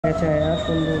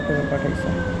সুন্দর করে পাঠাইছে।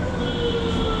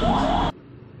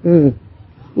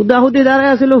 উদাহুদি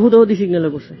দাঁড়ায় আসলে হুদাহুদি সিগন্যালে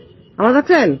বসে। আমার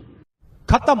দেখছেন?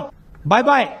 খতম, bye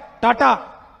bye, tata,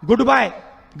 good bye,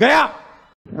 Gaya.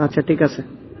 আচ্ছা ঠিক আছে।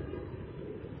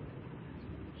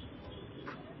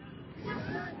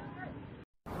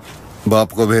 बाप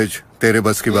को भेज, तेरे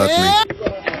बस की बात नहीं।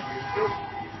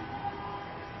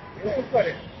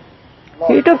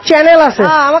 ইউটিউব চ্যানেল আছে।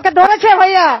 আমাকে ধরেছে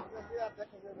ভাইয়া।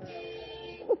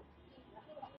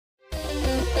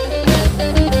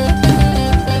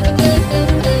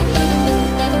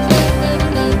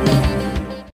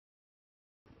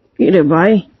 রে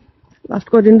ভাই, লাস্ট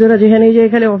কদিন ধরে যেখানে যে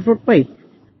এখানে off-road pi.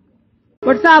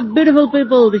 What's up beautiful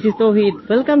people, this is Tawheed.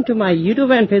 Welcome to my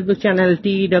YouTube and Facebook channel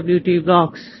TWT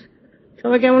Vlogs.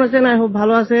 সবাই কেমন আছেন? আই হোপ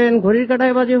ভালো আছেন। ঘড়ির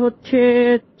কাঁটায় বাজে হচ্ছে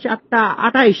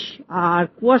 4:28 আর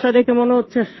কুয়াশা দেখে মনে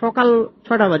হচ্ছে সকাল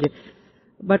 6টা বাজে।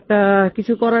 বাট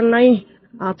কিছু করার নাই।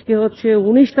 আজকে হচ্ছে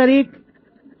 19 তারিখ,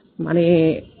 মানে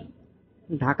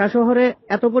ঢাকা শহরে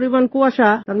এত পরিমাণ কুয়াশা,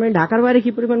 তার মানে ঢাকার বাইরে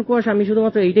কি পরিমাণ কুয়াশা আমি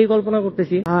শুধুমাত্র এইটাই কল্পনা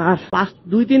করতেছি। আর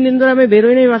 2-3 দিন ধরে আমি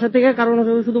বেরোই নাই বাসা থেকে, কারণ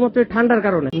শুধুমাত্র ঠান্ডার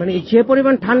কারণে। মানে যে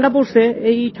পরিমাণ ঠান্ডা পড়ছে,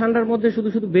 এই ঠান্ডার মধ্যে শুধু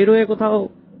বেরোয় কোথাও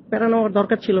প্যারা নেওয়ার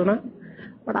দরকার ছিল না।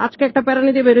 বাট আজকে একটা প্যারা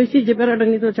নিতে বেরোইছি, যে প্যারাটা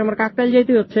নিতে হচ্ছে আমার কাকতাইল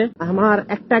যাইতে হচ্ছে। আমার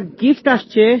একটা গিফট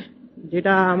আসছে,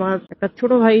 যেটা আমার একটা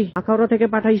ছোট ভাই আখাউড়া থেকে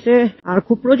পাঠাইছে, আর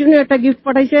খুব প্রয়োজনীয় একটা গিফট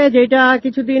পাঠাইছে, যেটা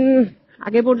কিছুদিন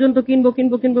আগে পর্যন্ত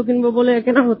কিনবো বলে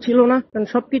কেনা হচ্ছিল না, কারণ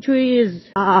সবকিছুই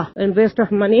ইনভেস্ট অফ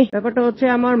মানি। ব্যাপারটা হচ্ছে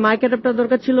আমার মাইক অ্যাডাপ্টার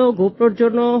দরকার ছিল গোপ্রোর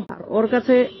জন্য, আর ওর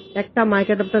কাছে একটা মাইক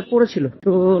অ্যাডাপ্টার পড়েছিল।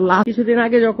 তো লাস্ট কিছুদিন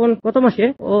আগে যখন গত মাসে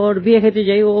ওর বিয়ে খেতে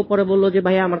যাই, ও পরে বললো যে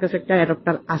ভাই আমার কাছে একটা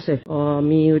অ্যাডাপ্টার আছে,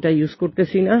 আমি ওইটা ইউজ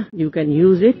করতেছি না, you can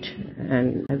use it and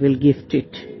I will gift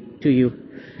it to you.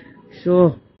 So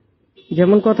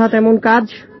যেমন কথা তেমন কাজ,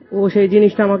 ও সেই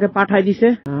জিনিসটা আমাকে পাঠাই দিছে।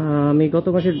 আমি গত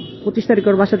মাসের 25 তারিখ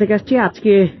ওর বাসা থেকে আসছি,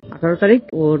 আজকে 18 তারিখ,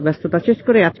 ওর ব্যস্ততা শেষ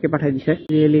করে আজকে পাঠাই দিছে।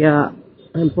 Really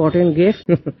important gift.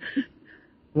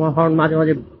 আমার হর্ন মাঝে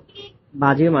মাঝে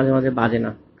বাজে, মাঝে মাঝে বাজে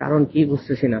না, কারণ কি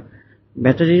বুঝতেছি না,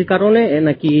 ব্যাটারির কারণে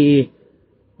নাকি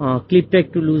ক্লিপটা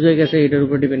একটু লুজ হয়ে গেছে, এটার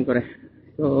উপর ডিপেন্ড করে।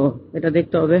 তো এটা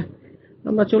দেখতে হবে।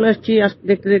 আমরা চলে আসছি,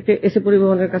 দেখতে দেখতে এসে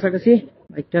পরিবহনের কাছাকাছি।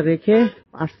 বাইকটা রেখে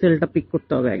পার্সেলটা পিক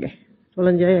করতে হবে আগে।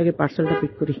 চলেন যাই, আগে পার্সেলটা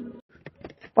পিক করি।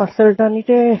 পার্সেলটা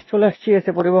নিতে চলে আসছি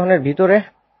এসে পরিবহনের ভিতরে।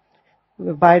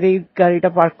 বাইরেই গাড়িটা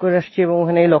পার্ক করে আসছি এবং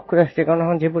ওখানেই লক করে আসছি, কারণ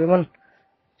এখন যে পরিমাণ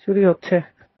চুরি হচ্ছে।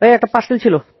 ভাই একটা পার্সেল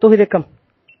ছিল, তহি দেখলাম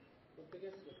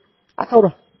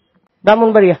আখাউড়া,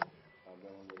 ব্রাহ্মণবাড়িয়া,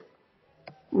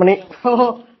 মানে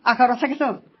আখাউড়া থাকে তো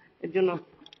এর জন্য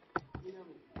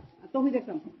তহি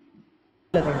দেখলাম।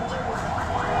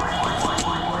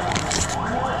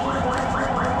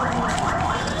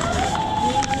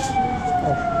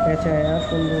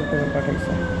 সুন্দর করে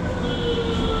পাঠাইছে।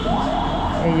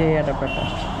 এই যে অ্যাডাপ্টারটা,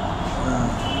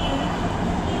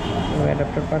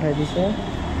 অ্যাডাপ্টার পাঠাই দিছে।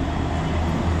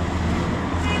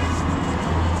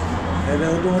 এটা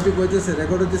অটোমেটিক হইতেছে,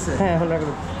 রেকর্ড হইতেছে। হ্যাঁ এখন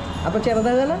রেকর্ড। আপনার চেহারা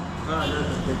দেখা যায় না?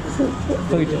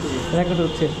 ওইটা রেকর্ড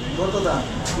হচ্ছে।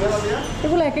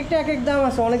 এগুলো এক একটা এক এক দাম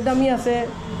আছে, অনেক দামি আছে,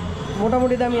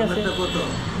 মোটামুটি দামি আছে।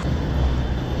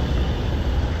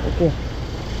 ওকে,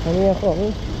 আমি এখন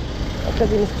একটা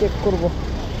জিনিস চেক করব,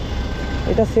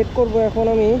 এটা সেট করব। এখন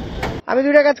আমি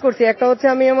দুইটা কাজ করছি। একটা হচ্ছে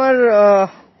আমি আমার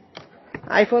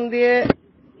আইফোন দিয়ে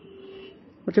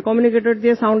হচ্ছে কমিউনিকেটর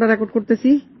দিয়ে সাউন্ডটা রেকর্ড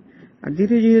করতেছি, আর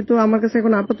দ্বিতীয় যেহেতু আমার কাছে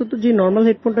এখন আপাতত যে নর্মাল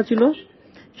হেডফোনটা ছিল,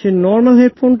 সেই নর্মাল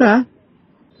হেডফোনটা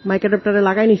মাইক অ্যাডাপ্টারে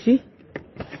লাগাই নিছি,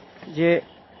 যে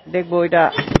দেখবো এটা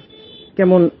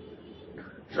কেমন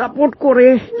সাপোর্ট করে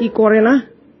কি করে না।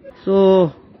 সো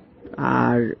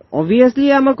আর অবভিয়াসলি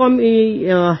আমার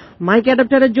মাইক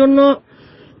অ্যাডাপ্টারের জন্য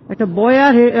একটা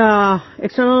বয়ার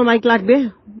এক্সটার্নাল মাইক লাগবে,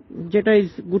 যেটা ইজ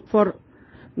গুড ফর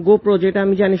গোপ্রো, যেটা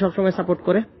আমি জানি সবসময় সাপোর্ট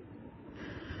করে।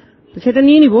 তো সেটা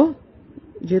নিয়ে নিব,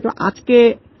 যেহেতু আজকে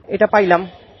এটা পাইলাম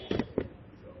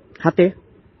হাতে।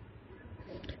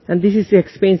 and this is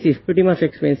expensive, pretty much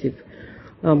expensive.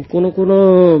 কোনো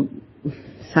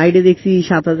সাইডে দেখছি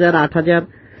 7,000 8,000,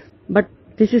 but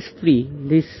this is free.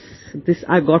 This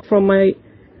I got from my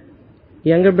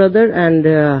younger brother, and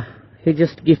he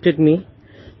just gifted me,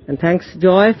 and thanks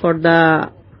Joy for the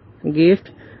gift.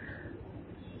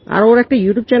 আর ওর একটা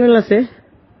ইউটিউব চ্যানেল আছে,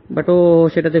 but ও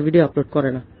সেটাতে video upload করে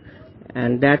না,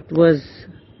 and that was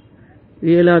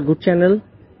really a good channel.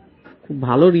 খুব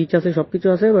ভালো rich আছে, সবকিছু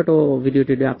আছে, বাট ও ভিডিও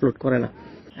আপলোড করে না।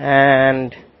 And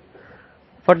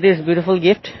for this beautiful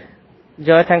gift,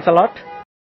 Joy, thanks a lot.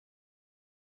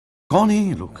 कौन है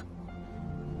ये लोग,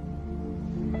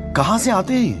 कहां से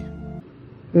आते हैं?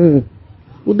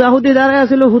 উদাহুদি দাঁড়ায়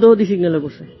আসলে হুদাহুদি সিগন্যালে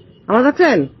বসে। আমার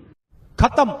দেখছেন?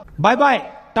 खत्म, bye bye,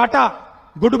 tata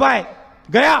good bye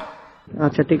गया।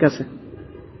 আচ্ছা ঠিক আছে।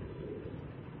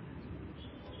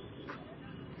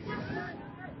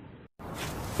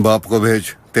 बाप को भेज,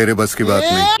 तेरे बस की बात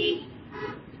नहीं।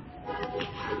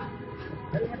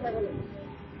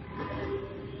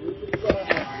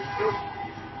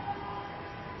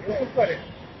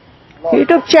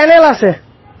 ইউটিউব চ্যানেল আছে।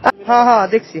 হ্যাঁ হ্যাঁ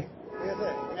দেখছি।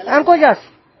 আমি কই যাস?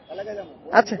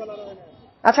 আচ্ছা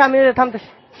আচ্ছা আমি থামতেছি,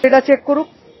 সেটা চেক করুক।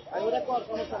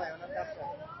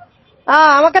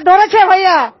 আমাকে ধরেছে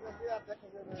ভাইয়া।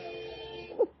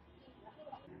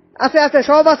 আছে আছে,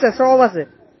 সব আছে সব আছে।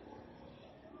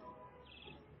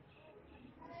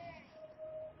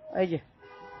 এই যে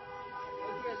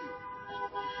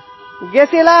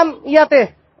গেছিলাম ইয়াতে,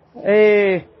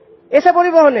 এসে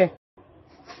পরিবহনে।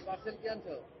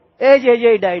 এই যে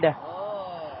এইটা এইটা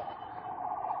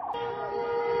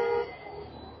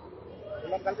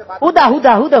হুদা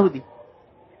হুদা হুদা হুদি।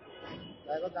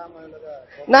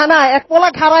 না না, এক পোলা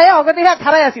খাড়ায় অগতি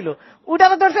খাড়াই আসিল,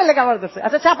 ওটারও ধরছে, লেখা আমার ধরছে।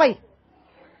 আচ্ছা চাপাই।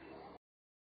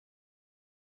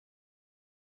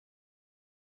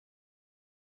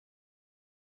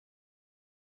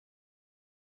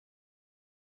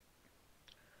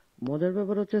 মজার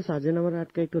ব্যাপার হচ্ছে সাজেন আমার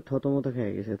আটকায় একটু থতমত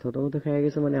খেয়ে গেছে। থতমত খেয়ে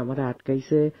গেছে মানে আমার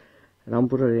আটকাইছে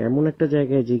রামপুরের এমন একটা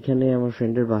জায়গায় যেখানে আমার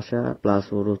ফ্রেন্ডের বাসা প্লাস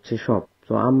ওর হচ্ছে সব।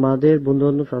 তো আমাদের বন্ধু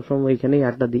বান্ধব সবসময় এখানেই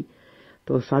আড্ডা দিই।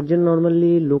 তো সার্জেন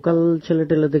নর্মালি লোকাল ছেলে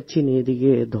টেলেদের চিনি,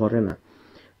 এদিকে ধরে না।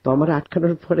 তো আমার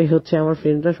আটকানোর পরে হচ্ছে আমার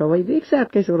ফ্রেন্ডরা সবাই দেখছে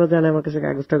আটকাইছে, ওরা জানে আমার কাছে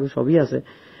কাগজ টাগজ সবই আছে।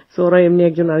 তো ওরা এমনি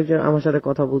একজন আরেকজন আমার সাথে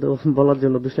কথা বলার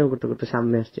জন্য দুষ্টামি করতে করতে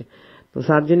সামনে আসছে। তো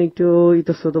সার্জেন একটু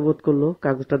ইতস্তত বোধ করলো,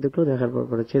 কাগজটা দেখলো, দেখার পর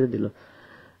পরে ছেড়ে দিল।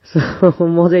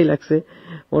 মজাই লাগছে।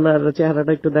 ওনার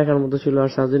চেহারাটা একটু দেখার মতো ছিল,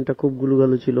 আর সার্জেনটা খুব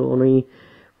গুলুগালু ছিল। উনি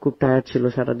খুব টায়ার্ড ছিল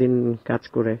সারাদিন কাজ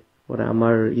করে। ওরা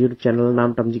আমার ইউটিউব চ্যানেলের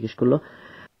নামটা জিজ্ঞেস করলো।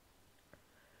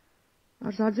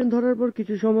 আর সার্জেন ধরার পর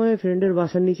কিছু সময় ফ্রেন্ডের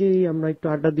বাসার নিচেই আমরা একটু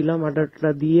আড্ডা দিলাম।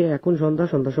 আড্ডাটা দিয়ে এখন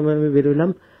সন্ধ্যার সময় আমি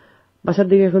বেরোইলাম বাসার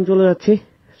দিকে, এখন চলে যাচ্ছি।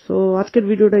 সো আজকের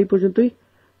ভিডিওটা এই পর্যন্তই।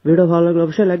 ভিডিও ভালো লাগলে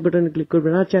অবশ্যই লাইক বাটনে ক্লিক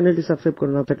করবেন, আর চ্যানেলটি সাবস্ক্রাইব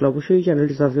করে না থাকলে অবশ্যই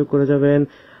চ্যানেলটি সাবস্ক্রাইব করে যাবেন,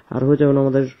 আর হয়ে যাবেন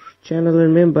আমাদের চ্যানেলের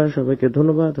মেম্বার। সবাইকে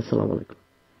ধন্যবাদ। আসসালামু আলাইকুম।